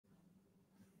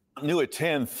New at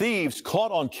 10, thieves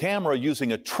caught on camera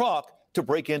using a truck to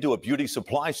break into a beauty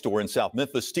supply store in South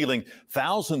Memphis, stealing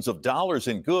thousands of dollars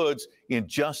in goods in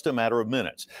just a matter of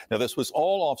minutes. Now, this was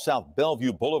all off South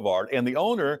Bellevue Boulevard, and the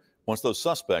owner wants those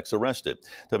suspects arrested.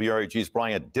 WRAG's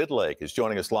Brian Didlake is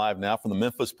joining us live now from the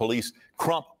Memphis Police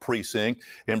Crump Precinct.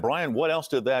 And Brian, what else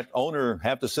did that owner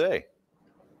have to say?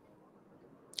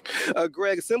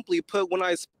 Greg, simply put, when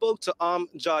I spoke to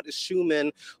Amjad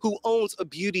Schumann, who owns a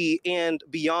Beauty and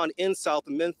Beyond in South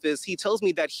Memphis, he tells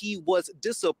me that he was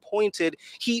disappointed.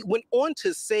 He went on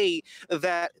to say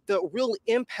that the real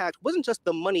impact wasn't just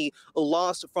the money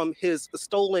lost from his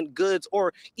stolen goods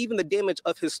or even the damage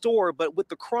of his store, but with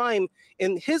the crime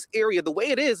in his area, the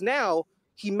way it is now,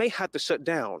 he may have to shut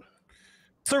down.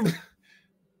 Sir,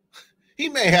 he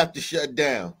may have to shut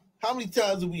down. How many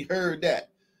times have we heard that?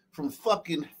 From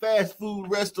fucking fast food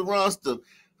restaurants to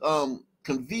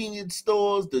convenience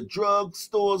stores, the drug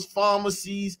stores,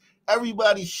 pharmacies,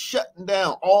 everybody's shutting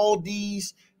down. All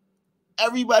these,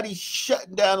 everybody's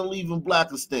shutting down and leaving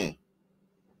Blackistan.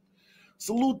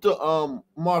 Salute to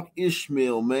Mark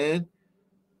Ishmael, man.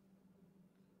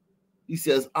 He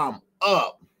says, I'm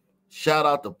up. Shout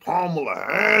out to Pamela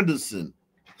Anderson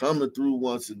coming through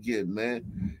once again,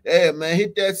 man. Hey, man,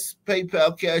 hit that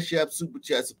PayPal, Cash App, Super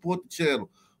Chat. Support the channel.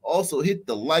 Also, hit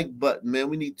the like button, man.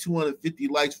 We need 250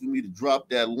 likes for me to drop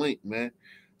that link, man.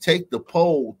 Take the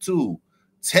poll, too.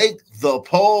 Take the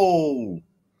poll.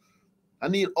 I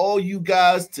need all you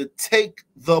guys to take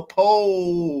the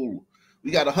poll. We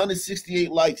got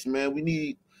 168 likes, man. We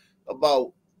need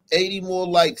about 80 more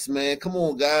likes, man. Come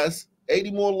on, guys. 80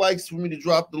 more likes for me to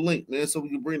drop the link, man, so we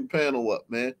can bring the panel up,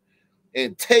 man.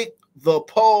 And take the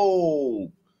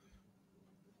poll.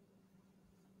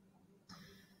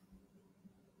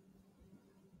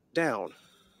 Down.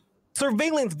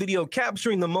 Surveillance video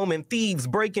capturing the moment thieves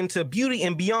break into Beauty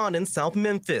and Beyond in South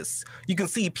Memphis. You can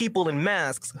see people in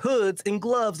masks, hoods, and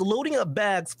gloves loading up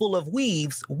bags full of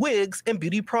weaves, wigs, and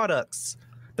beauty products.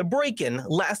 The break-in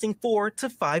lasting 4 to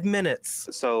 5 minutes.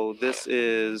 So this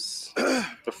is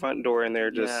the front door, and they're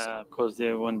just... Yeah, because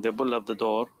when they pull up the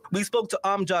door. We spoke to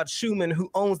Amjad Schumann, who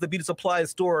owns the beauty supply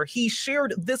store. He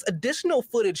shared this additional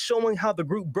footage showing how the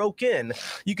group broke in.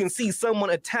 You can see someone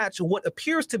attach what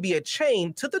appears to be a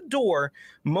chain to the door.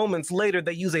 Moments later,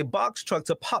 they use a box truck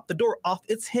to pop the door off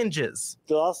its hinges.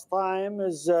 The last time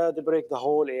is they break the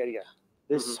whole area.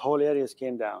 This whole area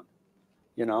came down,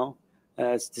 you know.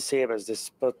 It's the same as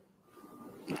this, but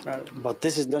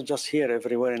this is not just here,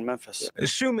 everywhere in Memphis.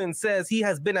 Schumann says he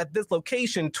has been at this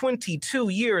location 22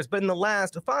 years, but in the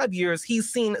last 5 years, he's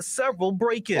seen several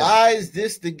break-ins. Why is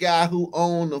this the guy who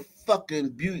owned the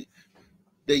fucking the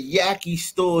Yaki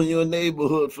store in your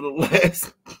neighborhood for the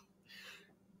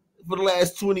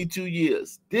last 22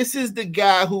 years? This is the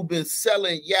guy who been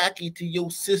selling Yaki to your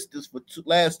sisters for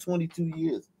last 22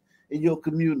 years in your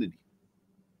community.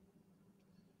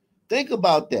 Think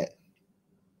about that.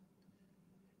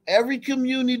 Every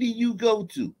community you go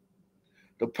to,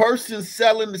 the person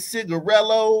selling the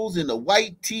cigarellos and the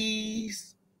white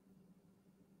teas,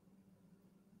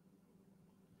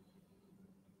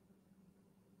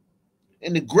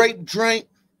 and the grape drink,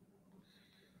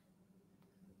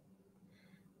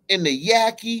 and the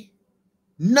Yaki,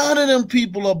 none of them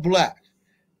people are black.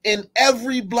 In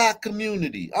every black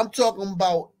community, I'm talking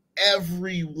about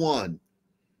everyone.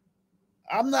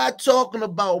 I'm not talking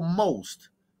about most.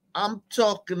 I'm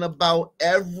talking about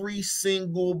every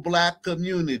single black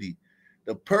community.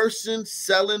 The person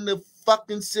selling the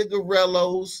fucking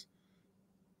cigarellos,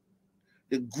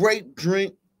 the grape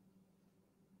drink,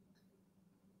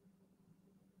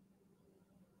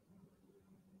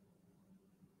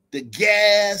 the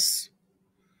gas,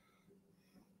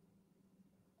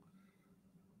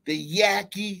 the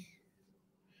Yaki,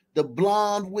 the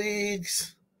blonde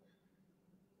wigs,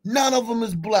 none of them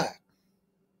is black.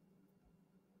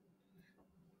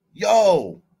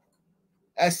 Yo,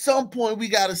 at some point we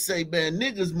got to say, man,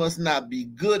 niggas must not be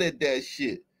good at that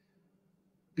shit.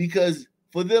 Because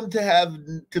for them to have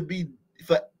to be,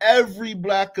 for every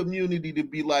black community to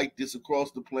be like this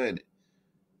across the planet.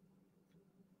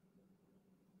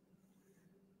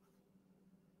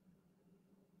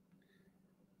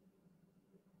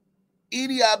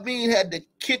 Idi Amin had to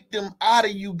kick them out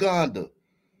of Uganda.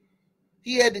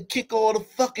 He had to kick all the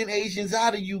fucking Asians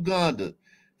out of Uganda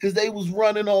because they was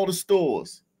running all the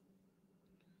stores.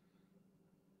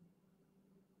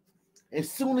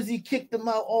 As soon as he kicked them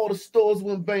out, all the stores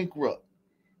went bankrupt.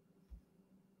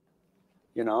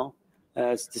 You know,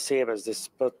 it's the same as this,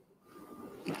 but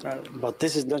But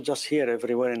this is not just here,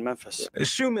 everywhere in Memphis.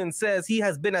 Schumann says he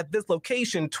has been at this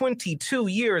location 22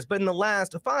 years, but in the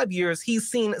last 5 years, he's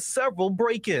seen several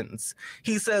break-ins.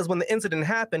 He says when the incident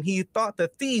happened, he thought the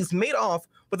thieves made off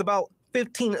with about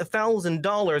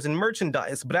 $15,000 in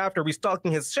merchandise, but after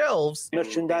restocking his shelves,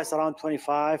 Merchandise around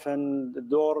 25, and the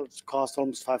doors cost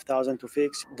almost 5,000 to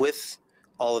fix. With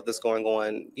all of this going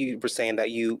on, you were saying that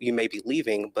you may be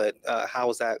leaving, but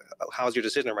how's your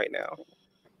decision right now?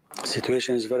 The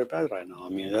situation is very bad right now. I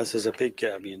mean, this is a big,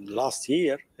 last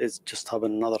year, it's just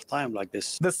happened another time like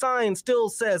this. the sign still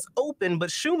says open,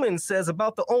 but Schumann says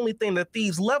about the only thing the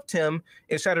thieves left him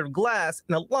is shattered glass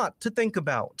and a lot to think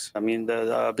about. I mean,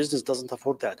 the business doesn't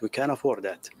afford that. We can't afford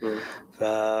that.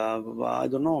 I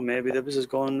don't know. Maybe the business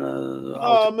going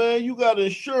out. Man, you got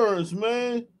insurance,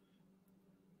 man.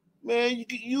 Man, you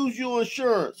can use your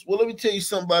insurance. Well, let me tell you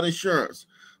something about insurance.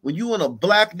 When you in a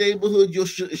black neighborhood, your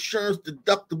insurance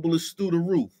deductible is through the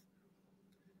roof.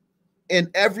 And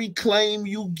every claim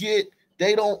you get,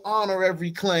 they don't honor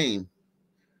every claim.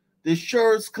 The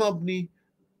insurance company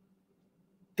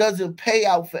doesn't pay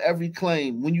out for every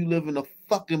claim when you live in a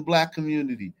fucking black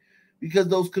community, because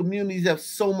those communities have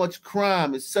so much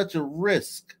crime. It's such a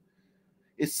risk.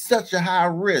 It's such a high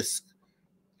risk.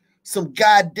 Some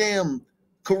goddamn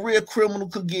career criminal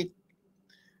could get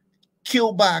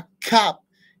killed by a cop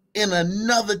in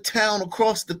another town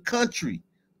across the country,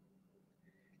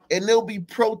 and they'll be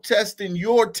protesting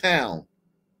your town,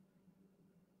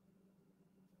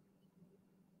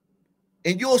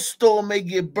 and your store may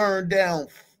get burned down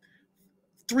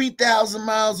 3,000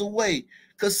 miles away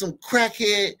because some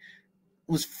crackhead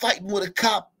was fighting with a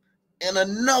cop in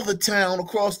another town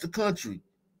across the country.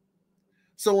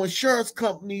 So insurance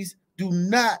companies do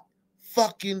not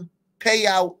fucking pay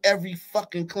out every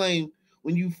fucking claim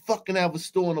when you fucking have a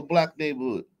store in a black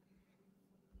neighborhood.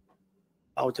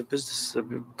 Out of business,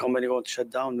 the company going to shut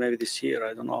down maybe this year.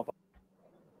 I don't know about.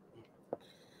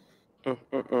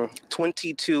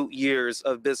 22 years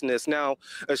of business. Now,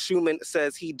 Schumann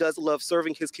says he does love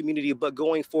serving his community, but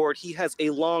going forward, he has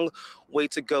a long way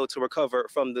to go to recover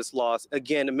from this loss.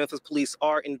 Again, Memphis police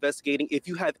are investigating. If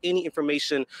you have any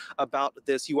information about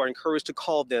this, you are encouraged to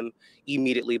call them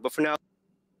immediately. But for now,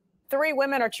 3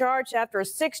 women are charged after a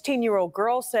 16-year-old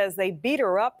girl says they beat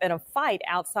her up in a fight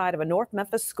outside of a North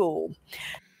Memphis school.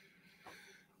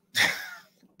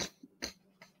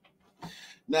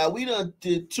 Now, we done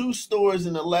did 2 stories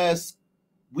in the last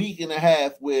week and a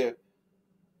half where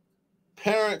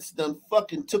parents done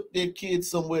fucking took their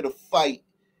kids somewhere to fight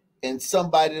and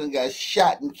somebody done got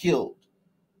shot and killed.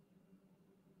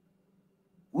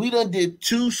 We done did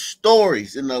 2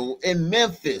 stories in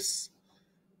Memphis,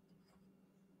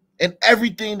 and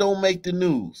everything don't make the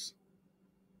news.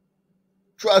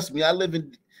 Trust me, I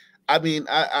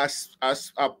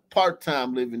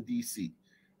part-time live in DC.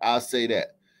 I'll say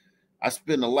that. I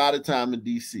spend a lot of time in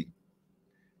DC.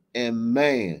 And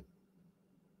man,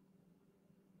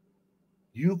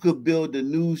 you could build a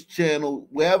news channel.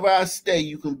 Wherever I stay,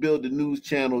 you can build a news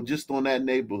channel just on that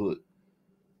neighborhood.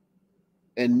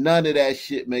 And none of that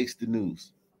shit makes the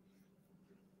news.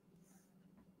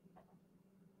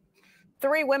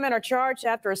 3 women are charged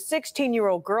after a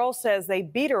 16-year-old girl says they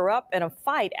beat her up in a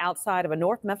fight outside of a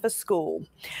North Memphis school.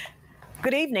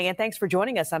 Good evening, and thanks for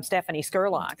joining us. I'm Stephanie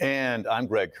Skurlock. And I'm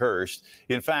Greg Kirsch.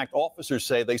 In fact, officers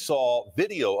say they saw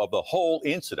video of the whole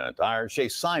incident. Our Shay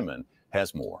Simon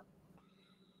has more.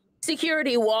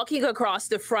 Security walking across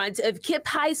the front of Kipp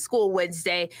High School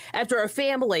Wednesday after a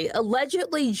family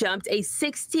allegedly jumped a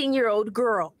 16-year-old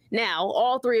girl. Now,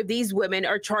 all 3 of these women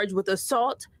are charged with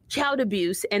assault, child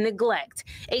abuse, and neglect.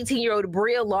 18-year-old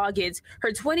Bria Loggins,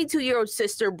 her 22-year-old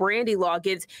sister Brandy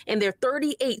Loggins, and their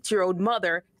 38-year-old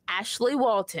mother, Ashley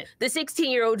Walton. The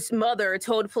 16-year-old's mother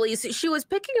told police she was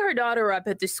picking her daughter up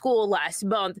at the school last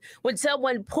month when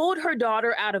someone pulled her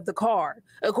daughter out of the car.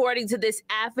 According to this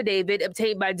affidavit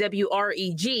obtained by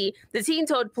WREG, the teen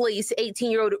told police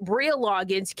 18-year-old Bria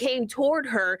Loggins came toward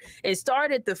her and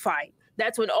started the fight.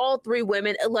 That's when all 3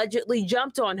 women allegedly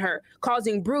jumped on her,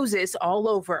 causing bruises all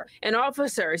over. An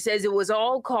officer says it was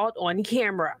all caught on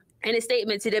camera. In a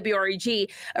statement to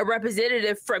WREG, a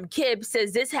representative from Kipp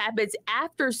says this happens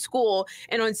after school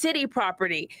and on city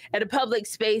property at a public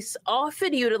space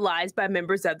often utilized by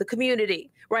members of the community.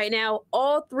 Right now,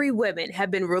 all 3 women have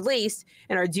been released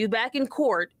and are due back in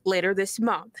court later this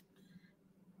month.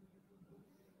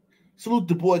 Salute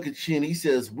the boy Kachin. He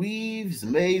says, weaves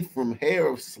made from hair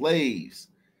of slaves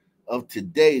of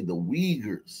today, the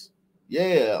Uyghurs.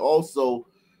 Yeah, also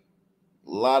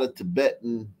a lot of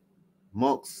Tibetan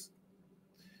monks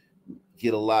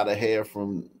get a lot of hair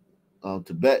from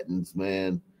Tibetans,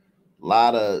 man.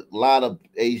 lot of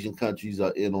Asian countries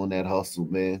are in on that hustle,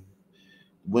 man.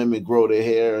 Women grow their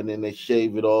hair and then they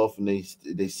shave it off and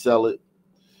they sell it.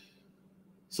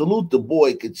 Salute the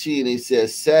boy Kachin. He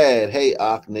says, sad. Hey,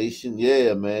 Ak Nation.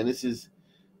 Yeah, man. This is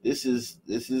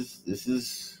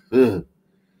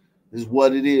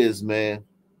what it is, man.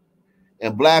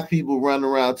 And black people running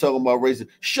around talking about racism.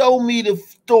 Show me the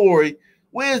story.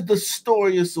 Where's the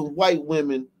story of some white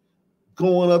women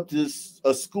going up to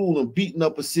a school and beating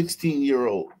up a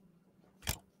 16-year-old?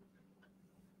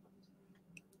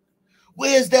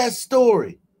 Where's that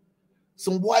story?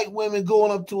 Some white women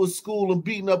going up to a school and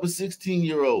beating up a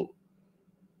 16-year-old.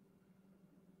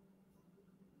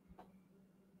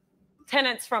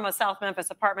 Tenants from a South Memphis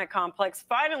apartment complex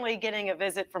finally getting a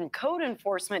visit from code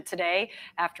enforcement today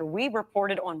after we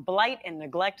reported on blight and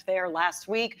neglect there last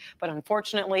week. But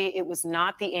unfortunately, it was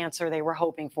not the answer they were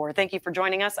hoping for. Thank you for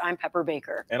joining us. I'm Pepper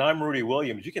Baker. And I'm Rudy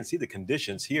Williams. You can see the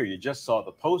conditions here. You just saw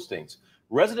the postings.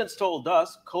 Residents told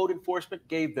us code enforcement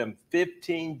gave them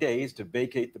 15 days to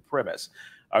vacate the premise.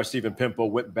 Our Stephen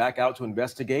Pimple went back out to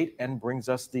investigate and brings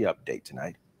us the update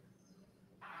tonight.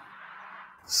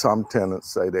 Some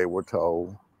tenants say they were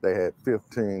told they had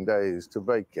 15 days to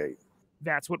vacate.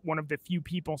 That's what one of the few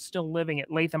people still living at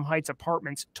Latham Heights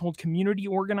Apartments told community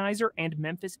organizer and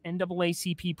Memphis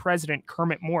NAACP president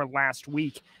Kermit Moore last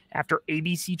week after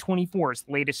ABC 24's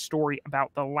latest story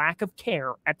about the lack of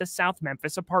care at the South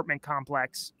Memphis apartment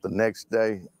complex. The next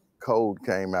day, code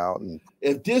came out. And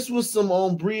if this was some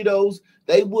hombritos,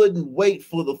 they wouldn't wait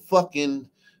for the fucking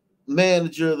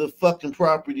manager of the fucking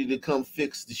property to come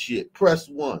fix the shit. Press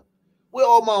 1. Where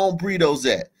all my hombritos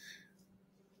at?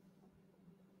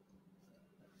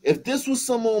 If this was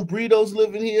some hombritos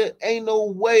living here, ain't no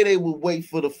way they would wait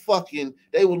for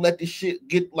they would let the shit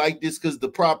get like this because the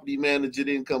property manager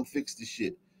didn't come fix the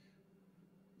shit.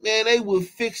 Man, they would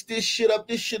fix this shit up.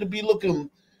 This should be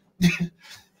looking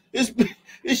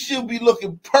it should be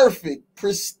looking perfect,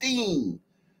 pristine.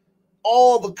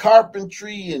 All the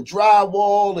carpentry and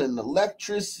drywall and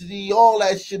electricity, all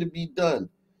that should be done.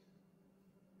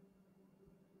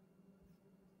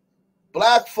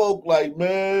 Black folk like,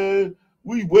 man,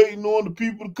 we waiting on the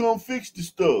people to come fix the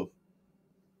stuff.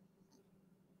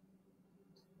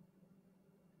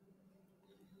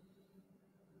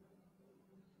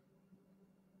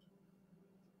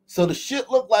 So the shit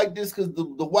look like this because the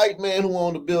white man who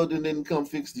owned the building didn't come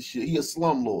fix the shit. He a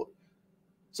slumlord.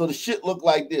 So the shit look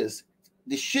like this.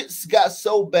 The shit's got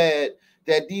so bad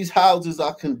that these houses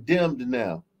are condemned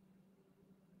now.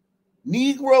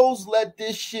 Negroes let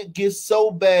this shit get so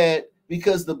bad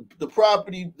because the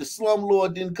property, the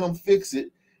slumlord didn't come fix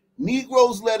it.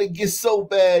 Negroes let it get so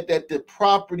bad that the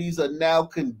properties are now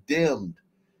condemned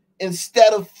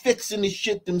instead of fixing the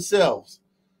shit themselves.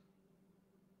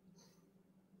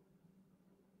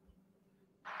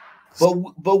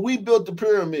 But we built the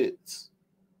pyramids.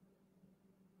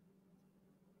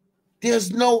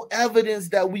 There's no evidence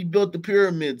that we built the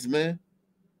pyramids, man.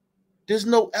 There's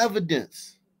no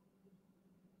evidence.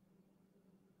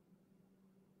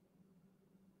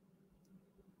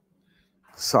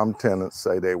 Some tenants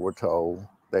say they were told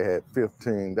they had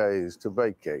 15 days to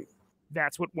vacate.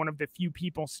 That's what one of the few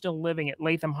people still living at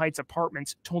Latham Heights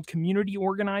Apartments told community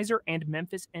organizer and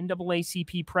Memphis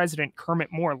NAACP president Kermit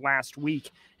Moore last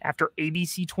week after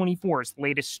ABC 24's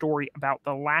latest story about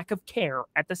the lack of care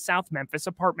at the South Memphis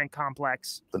apartment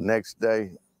complex. The next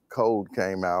day, code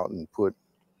came out and put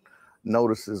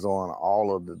notices on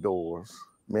all of the doors.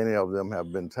 Many of them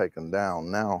have been taken down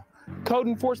now. Code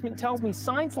enforcement tells me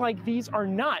signs like these are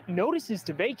not notices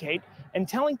to vacate, and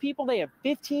telling people they have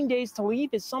 15 days to leave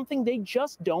is something they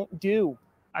just don't do.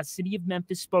 A City of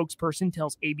Memphis spokesperson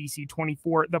tells ABC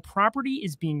 24 the property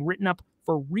is being written up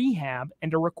for rehab,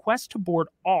 and a request to board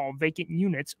all vacant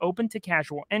units open to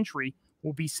casual entry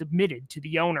will be submitted to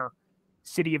the owner.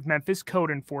 City of Memphis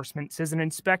code enforcement says an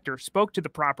inspector spoke to the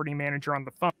property manager on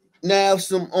the phone. Now, if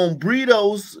some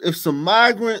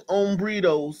migrant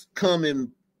hombritos come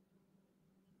and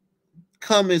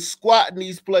squat in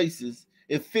these places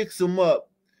and fix them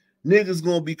up, niggas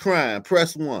gonna be crying.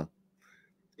 Press 1.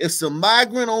 If some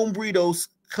migrant hombritos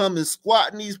come and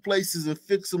squat in these places and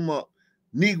fix them up,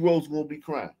 Negroes gonna be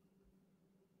crying.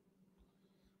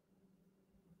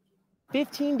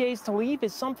 15 days to leave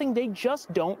is something they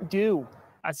just don't do.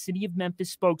 A City of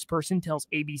Memphis spokesperson tells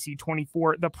ABC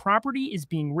 24 the property is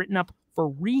being written up for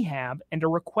rehab, and a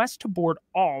request to board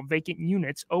all vacant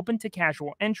units open to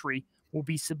casual entry will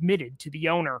be submitted to the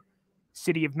owner.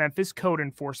 City of Memphis code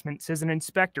enforcement says an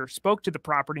inspector spoke to the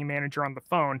property manager on the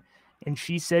phone, and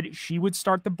she said she would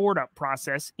start the board-up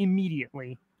process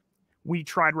immediately. We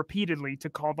tried repeatedly to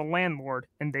call the landlord,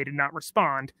 and they did not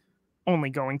respond. only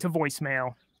going to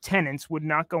voicemail. Tenants would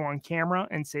not go on camera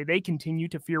and say they continue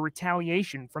to fear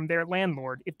retaliation from their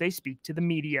landlord if they speak to the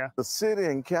media. The city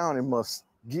and county must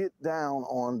get down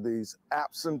on these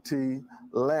absentee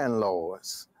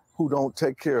landlords who don't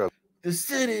take care of the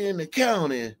city and the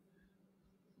county.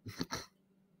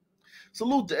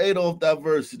 Salute to Adolph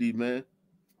Diversity, man.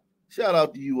 Shout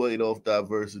out to you, Adolph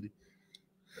Diversity.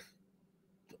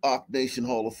 Arc Nation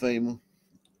Hall of Famer.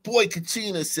 Boy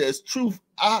Kachina says, truth,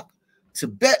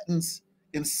 Tibetans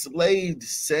enslaved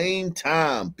same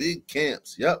time. Big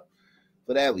camps. Yep.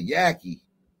 For that Yaki.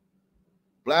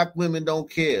 Black women don't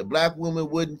care. Black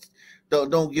women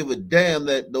don't give a damn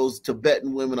that those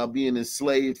Tibetan women are being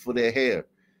enslaved for their hair.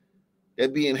 They're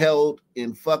being held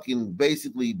in fucking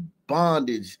basically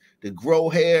bondage to grow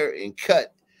hair and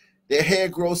cut. Their hair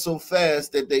grows so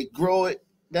fast that they grow it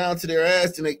down to their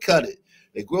ass and they cut it.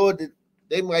 They grow it,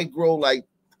 they might grow like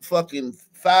fucking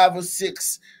 5 or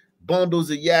 6 bundles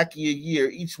of yaki a year,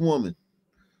 each woman.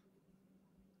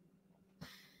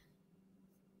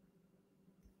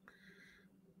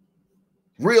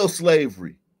 Real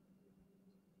slavery.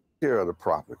 care of the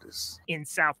properties. In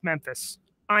South Memphis,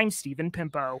 I'm Stephen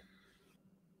Pimpo.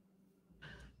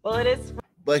 Well, it is.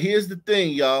 But here's the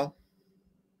thing, y'all.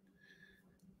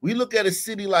 We look at a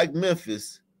city like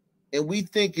Memphis and we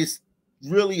think it's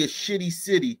really a shitty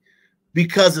city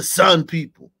because of Sun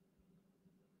people.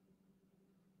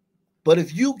 But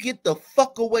if you get the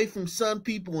fuck away from Sun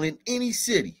people in any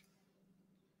city,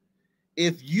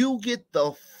 if you get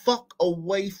the fuck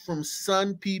away from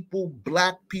Sun people,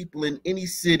 black people in any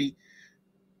city,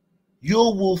 you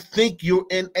will think you're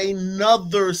in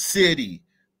another city.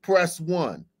 Press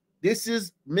 1. This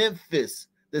is Memphis,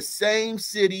 the same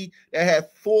city that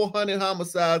had 400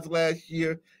 homicides last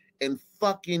year, and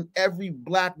fucking every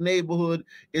black neighborhood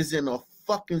is in a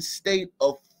fucking state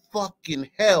of fucking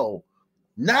hell.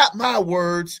 Not my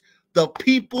words, the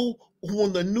people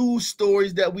on the news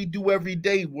stories that we do every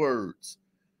day words.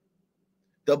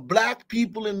 The black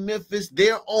people in Memphis,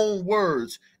 their own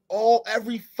words.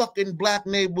 Every fucking black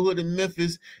neighborhood in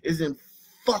Memphis is in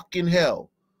fucking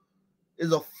hell.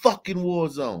 Is a fucking war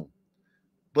zone.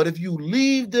 But if you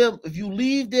leave them, if you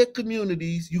leave their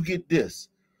communities, you get this.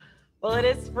 Well, it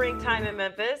is springtime in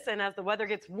Memphis, and as the weather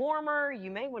gets warmer, you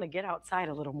may want to get outside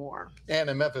a little more. And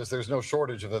in Memphis, there's no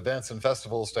shortage of events and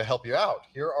festivals to help you out.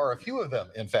 Here are a few of them,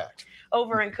 in fact.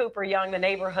 Over in Cooper Young, the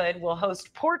neighborhood will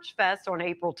host Porch Fest on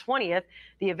April 20th.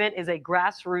 The event is a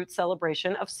grassroots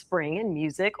celebration of spring and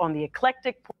music on the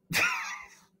eclectic.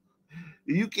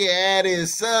 You can't have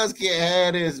this. Sons can't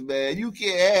have this, man. You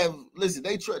can't have. Listen,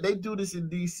 they do this in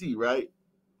D.C., right?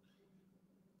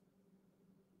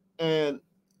 And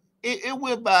it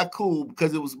went by cool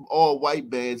because it was all white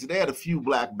bands. They had a few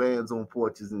black bands on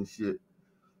porches and shit.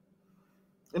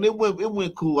 And it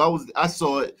went cool. I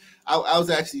saw it. I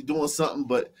was actually doing something,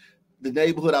 but the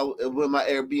neighborhood where my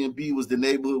Airbnb was the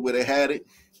neighborhood where they had it.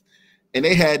 And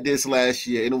they had this last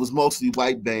year, and it was mostly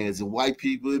white bands and white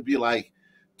people. It'd be like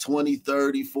 20,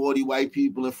 30, 40 white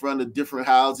people in front of different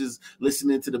houses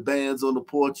listening to the bands on the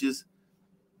porches,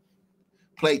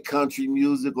 play country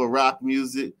music or rock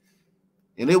music.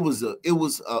 And it was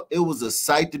a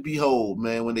sight to behold,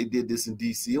 man, when they did this in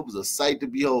DC. It was a sight to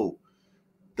behold.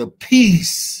 The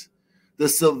peace, the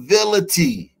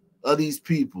civility of these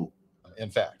people. In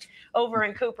fact. Over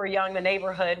in Cooper Young, the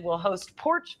neighborhood will host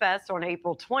Porch Fest on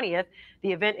April 20th.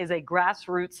 The event is a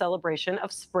grassroots celebration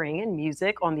of spring and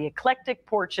music on the eclectic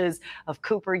porches of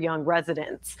Cooper Young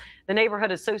residents. The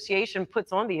Neighborhood Association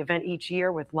puts on the event each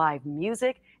year with live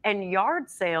music and yard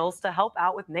sales to help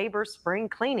out with neighbors' spring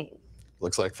cleaning.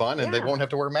 Looks like fun, and they won't have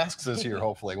to wear masks this year,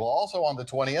 hopefully. Well, also on the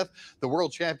 20th, the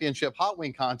World Championship Hot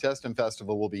Wing Contest and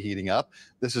Festival will be heating up.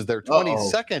 This is their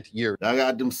 22nd year. I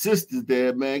got them sisters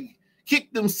there, man.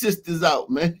 Kick them sisters out,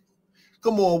 man.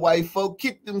 Come on, white folk.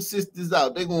 Kick them sisters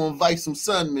out. They're going to invite some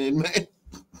sunmen, man.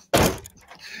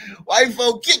 White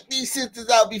folk, kick these sisters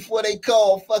out before they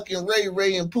call fucking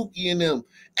Ray and Pookie and them.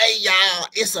 Hey, y'all,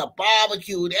 it's a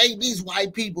barbecue. Hey, these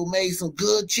white people made some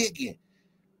good chicken.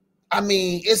 I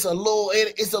mean, it's a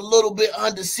little bit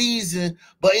under seasoned,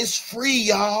 but it's free,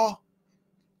 y'all.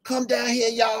 Come down here,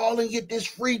 y'all, and get this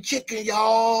free chicken,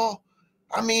 y'all.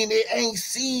 I mean, it ain't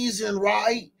seasoned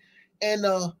right. And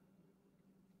the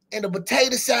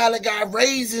potato salad got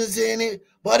raisins in it,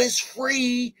 but it's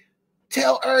free.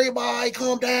 Tell everybody,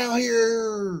 come down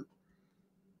here.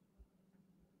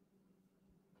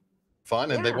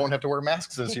 fun, and they won't have to wear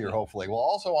masks this year, hopefully. Well,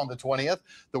 also on the 20th,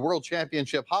 the World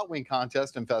Championship Hot Wing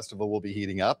Contest and Festival will be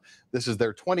heating up. This is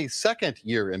their 22nd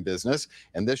year in business,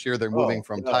 and this year they're moving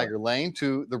from Tiger Lane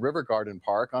to the River Garden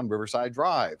Park on Riverside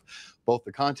Drive. Both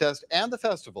the contest and the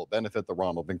festival benefit the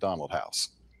Ronald McDonald House.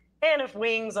 And if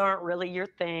wings aren't really your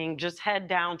thing, just head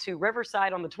down to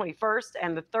Riverside on the 21st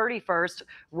and the 31st.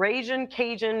 Ragin'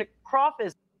 Cajun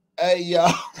Crawfish. Hey,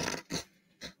 y'all.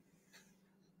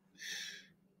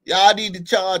 Y'all need to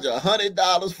charge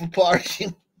 $100 for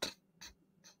parking.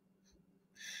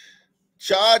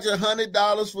 Charge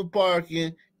 $100 for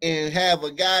parking and have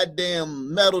a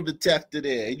goddamn metal detector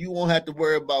there. And you won't have to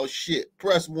worry about shit.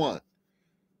 Press 1.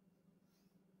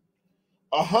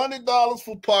 $100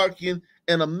 for parking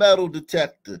and a metal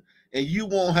detector. And you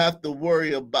won't have to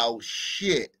worry about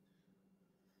shit.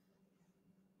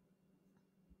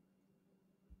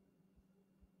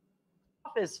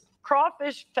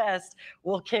 Crawfish Fest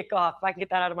will kick off. If I can get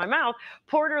that out of my mouth.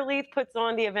 Porter Leith puts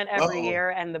on the event every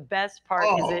year, and the best part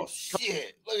is it.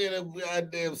 Shit. Look at them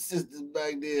goddamn sisters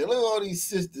back there. Look at all these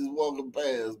sisters walking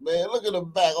past, man. Look at the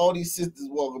back, all these sisters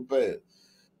walking past.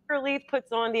 Porter Leith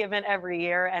puts on the event every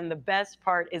year, and the best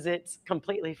part is it's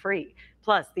completely free.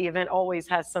 Plus, the event always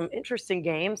has some interesting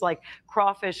games like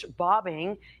crawfish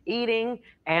bobbing, eating,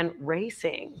 and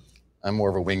racing. I'm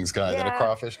more of a wings guy than a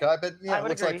crawfish guy, but yeah, it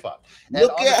looks like fun.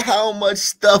 Look at how much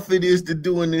stuff it is to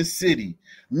do in this city.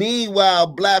 Meanwhile,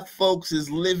 black folks is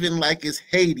living like it's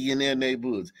Haiti in their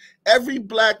neighborhoods. Every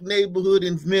black neighborhood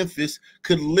in Memphis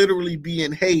could literally be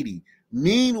in Haiti.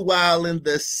 Meanwhile, in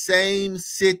the same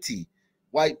city,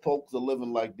 white folks are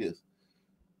living like this.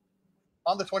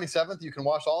 On the 27th, you can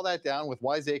wash all that down with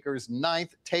Wiseacre's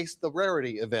 9th Taste the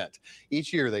Rarity event.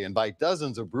 Each year, they invite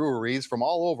dozens of breweries from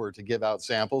all over to give out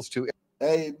samples to.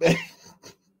 Hey, man,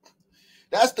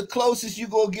 that's the closest you're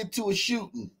going to get to a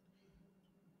shooting.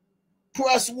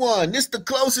 Press 1. This the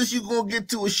closest you're going to get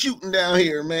to a shooting down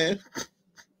here, man.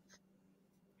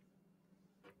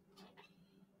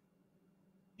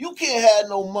 You can't have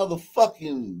no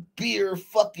motherfucking beer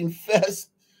fucking fest.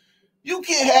 You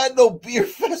can't have no beer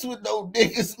fest with no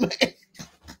niggas, man.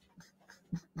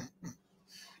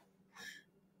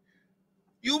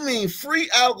 You mean free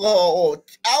alcohol or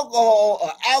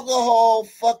alcohol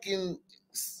fucking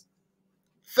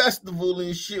festival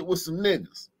and shit with some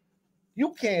niggas.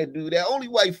 You can't do that. Only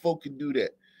white folk can do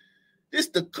that. This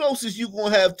the closest you're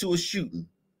going to have to a shooting.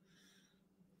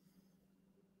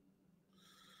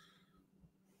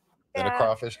 Than a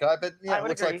crawfish guy, but yeah, it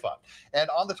looks like fun. And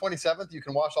on the 27th, you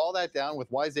can wash all that down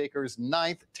with Wiseacre's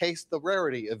 9th Taste the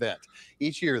Rarity event.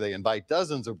 Each year, they invite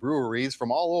dozens of breweries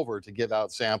from all over to give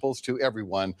out samples to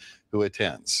everyone who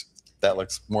attends. That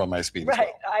looks more my speed.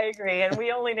 Right, I agree. And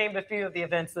we only named a few of the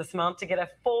events this month. To get a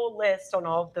full list on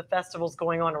all of the festivals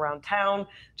going on around town,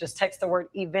 just text the word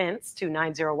events to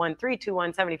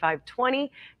 901-321-7520,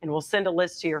 and we'll send a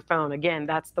list to your phone. Again,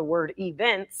 that's the word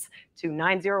events to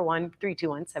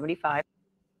 901-321-7520.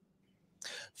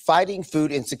 Fighting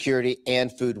food insecurity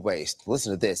and food waste.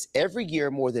 Listen to this. Every year,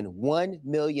 more than 1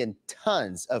 million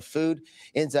tons of food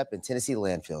ends up in Tennessee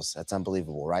landfills. That's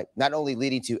unbelievable, right? Not only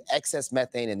leading to excess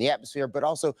methane in the atmosphere, but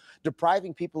also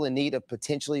depriving people in need of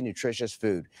potentially nutritious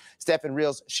food. Stephen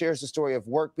Reels shares the story of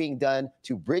work being done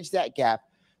to bridge that gap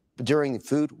during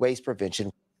food waste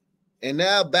prevention. And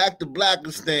now back to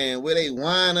Blackistan, where they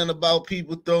whining about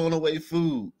people throwing away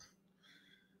food.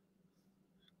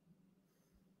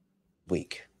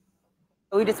 Week.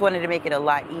 We just wanted to make it a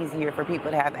lot easier for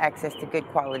people to have access to good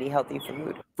quality, healthy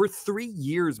food. For 3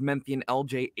 years, Memphian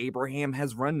LJ Abraham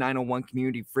has run 901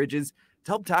 Community Fridges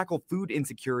to help tackle food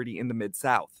insecurity in the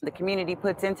Mid-South. The community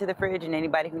puts into the fridge, and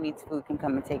anybody who needs food can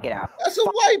come and take it out. That's a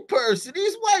white person.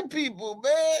 These white people,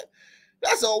 man.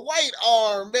 That's a white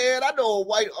arm, man. I know a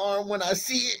white arm when I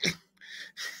see it.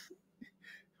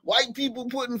 White people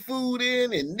putting food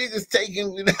in and niggas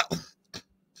taking it out.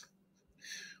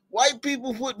 White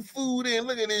people putting food in.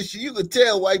 Look at this shit. You could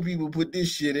tell white people put this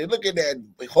shit in. Look at that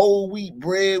whole wheat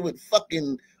bread with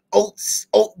fucking oat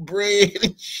bread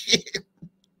and shit.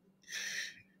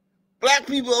 Black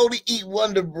people only eat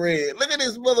Wonder Bread. Look at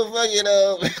this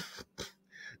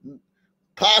motherfucking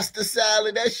pasta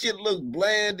salad. That shit look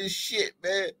bland as shit,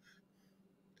 man.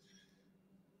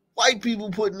 White people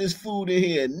putting this food in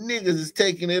here. Niggas is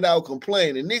taking it out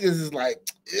complaining. Niggas is like,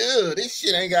 ew, this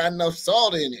shit ain't got enough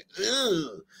salt in it.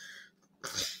 Ew.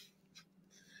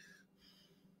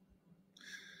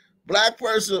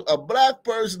 A black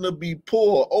person to be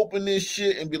poor, open this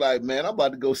shit and be like, man, I'm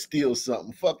about to go steal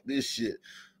something. Fuck this shit.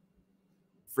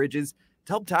 Fridges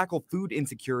to help tackle food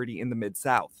insecurity in the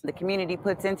Mid-South. The community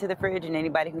puts into the fridge, and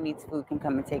anybody who needs food can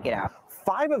come and take it out.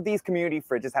 5 of these community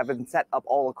fridges have been set up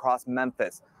all across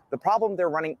Memphis. The problem they're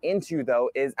running into, though,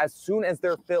 is as soon as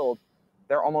they're filled,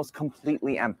 they're almost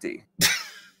completely empty.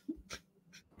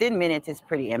 10 minutes is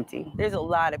pretty empty. There's a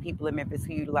lot of people in Memphis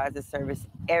who utilize this service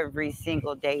every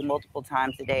single day, multiple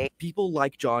times a day. People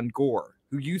like John Gore,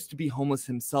 who used to be homeless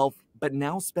himself, but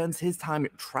now spends his time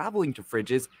traveling to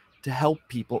fridges to help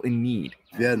people in need.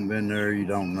 If you hadn't been there, you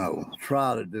don't know.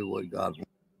 Try to do what God wants.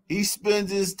 He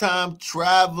spends his time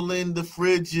traveling to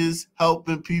fridges,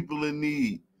 helping people in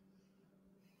need.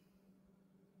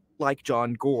 Like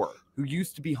John Gore, who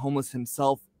used to be homeless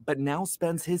himself, but now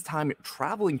spends his time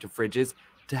traveling to fridges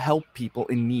to help people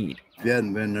in need. If you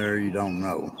hadn't been there, you don't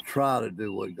know. Try to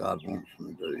do what God wants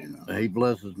me to do. You know, He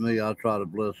blesses me, I try to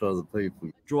bless other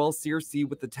people. Joel Searcy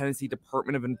with the Tennessee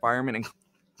Department of Environment and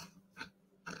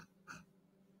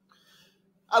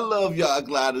I love y'all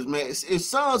gliders, man. If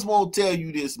sons won't tell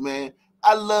you this, man,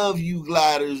 I love you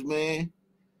gliders, man.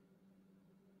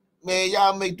 Man,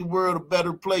 y'all make the world a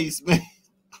better place, man.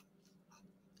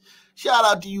 Shout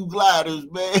out to you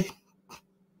gliders, man.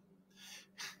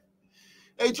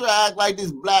 They try to act like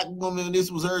this black woman, this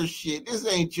was her shit. This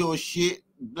ain't your shit,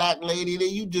 black lady. They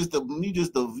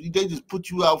just put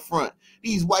you out front.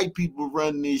 These white people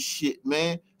run this shit,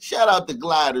 man. Shout out to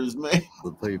gliders, man.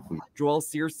 Joel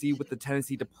Searcy with the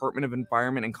Tennessee Department of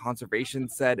Environment and Conservation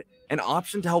said an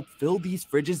option to help fill these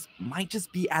fridges might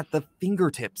just be at the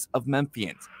fingertips of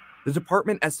Memphians. The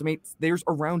department estimates there's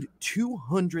around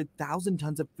 200,000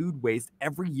 tons of food waste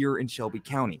every year in Shelby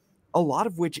County, a lot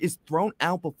of which is thrown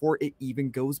out before it even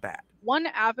goes bad. One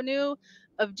avenue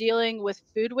of dealing with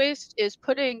food waste is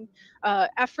putting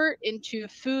effort into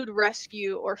food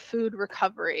rescue or food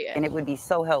recovery. And it would be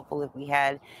so helpful if we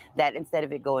had that instead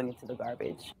of it going into the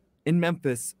garbage. In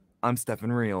Memphis, I'm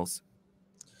Stephen Reels.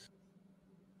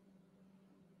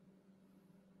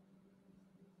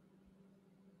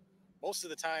 Most of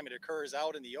the time it occurs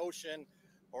out in the ocean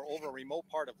or over a remote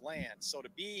part of land. So to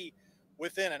be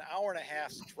within an hour and a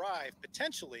half's drive,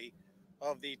 potentially,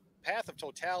 of the path of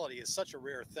totality is such a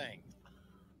rare thing.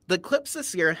 The eclipse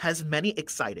this year has many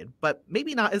excited, but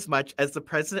maybe not as much as the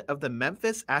president of the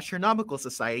Memphis Astronomical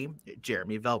Society,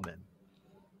 Jeremy Velman.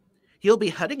 He'll be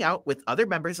heading out with other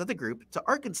members of the group to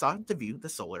Arkansas to view the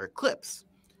solar eclipse.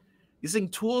 Using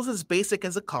tools as basic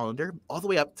as a colander, all the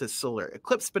way up to solar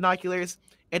eclipse binoculars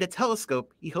and a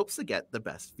telescope, he hopes to get the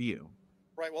best view.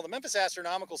 Right, well, the Memphis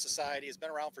Astronomical Society has been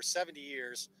around for 70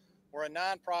 years. We're a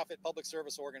nonprofit public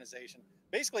service organization,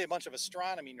 basically a bunch of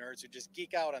astronomy nerds who just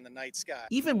geek out on the night sky.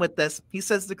 Even with this, he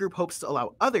says the group hopes to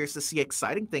allow others to see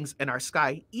exciting things in our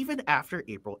sky even after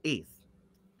April 8th.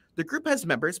 The group has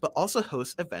members but also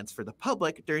hosts events for the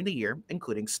public during the year,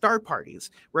 including star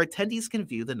parties, where attendees can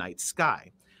view the night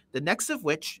sky, the next of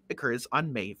which occurs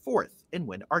on May 4th in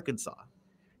Wynne, Arkansas.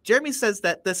 Jeremy says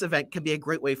that this event can be a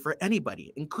great way for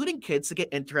anybody, including kids, to get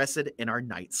interested in our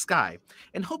night sky,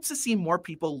 and hopes to see more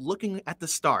people looking at the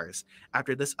stars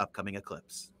after this upcoming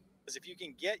eclipse. Because if you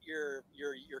can get your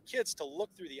kids to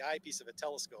look through the eyepiece of a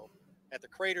telescope at the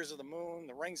craters of the moon,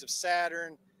 the rings of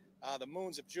Saturn, the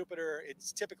moons of Jupiter,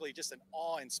 it's typically just an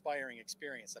awe-inspiring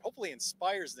experience that hopefully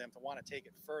inspires them to want to take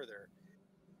it further.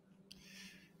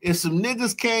 If some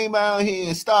niggas came out here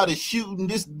and started shooting,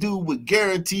 this dude would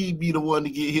guaranteed be the one to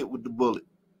get hit with the bullet.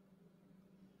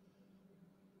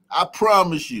 I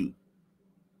promise you.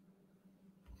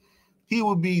 He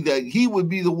would be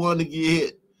the one to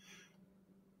get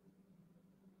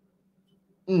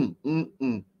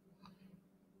hit.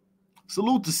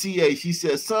 Salute to CA. She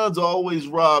says, sons always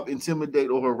rob,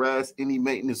 intimidate, or harass any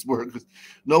maintenance workers.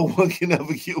 No one can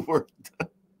ever get work done.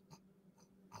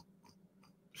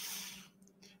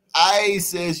 IA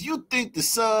says, you think the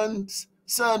sun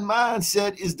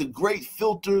mindset is the great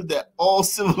filter that all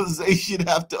civilization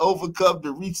have to overcome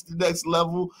to reach the next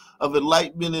level of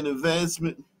enlightenment and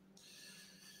advancement?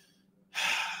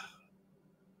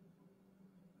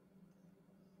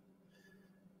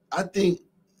 I think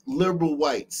liberal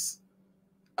whites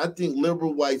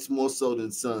more so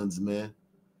than sons, man.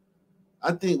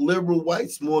 I think liberal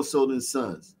whites more so than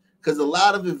sons, because a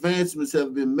lot of advancements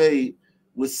have been made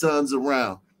with sons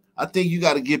around. I think you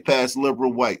got to get past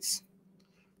liberal whites.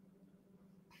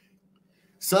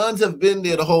 Sons have been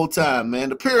there the whole time, man.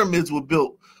 The pyramids were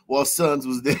built while sons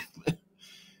was there.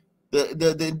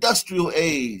 The industrial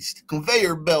age, the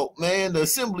conveyor belt, man, the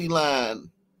assembly line.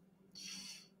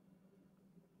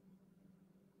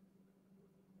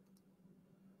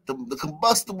 The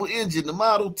combustible engine, the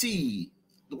Model T,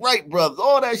 the Wright brothers,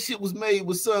 all that shit was made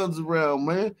with sons around,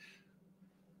 man.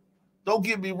 Don't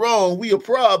get me wrong, we a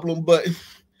problem, but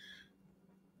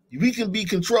we can be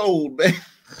controlled, man.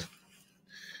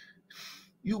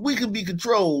 We can be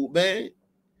controlled, man.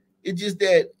 It's just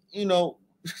that, you know,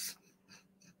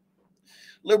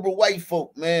 liberal white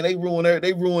folk, man, they ruin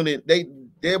it.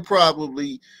 They're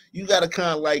probably, you got to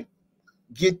kind of like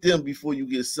get them before you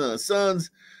get sons.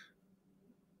 Sons,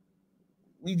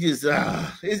 we just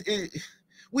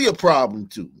we a problem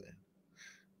too,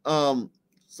 man.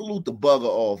 Salute the bugger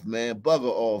off, man. Bugger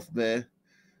off, man.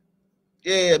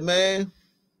 Yeah, man.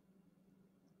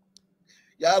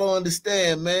 Y'all don't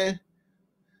understand, man.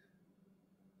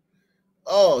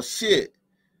 Oh shit.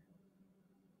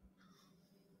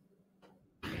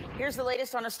 Here's the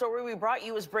latest on a story we brought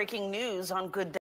you as breaking news on Good Day.